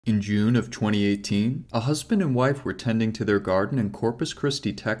In June of 2018, a husband and wife were tending to their garden in Corpus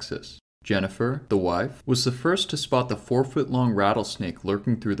Christi, Texas. Jennifer, the wife, was the first to spot the 4-foot-long rattlesnake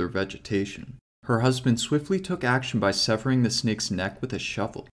lurking through their vegetation. Her husband swiftly took action by severing the snake's neck with a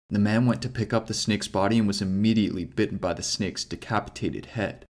shovel. The man went to pick up the snake's body and was immediately bitten by the snake's decapitated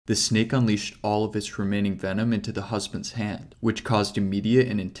head. The snake unleashed all of its remaining venom into the husband's hand, which caused immediate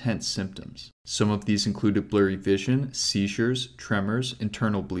and intense symptoms. Some of these included blurry vision, seizures, tremors,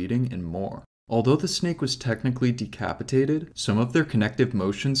 internal bleeding, and more. Although the snake was technically decapitated, some of their connective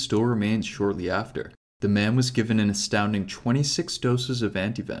motion still remained shortly after. The man was given an astounding 26 doses of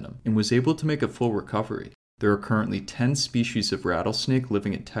antivenom and was able to make a full recovery. There are currently 10 species of rattlesnake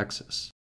living in Texas.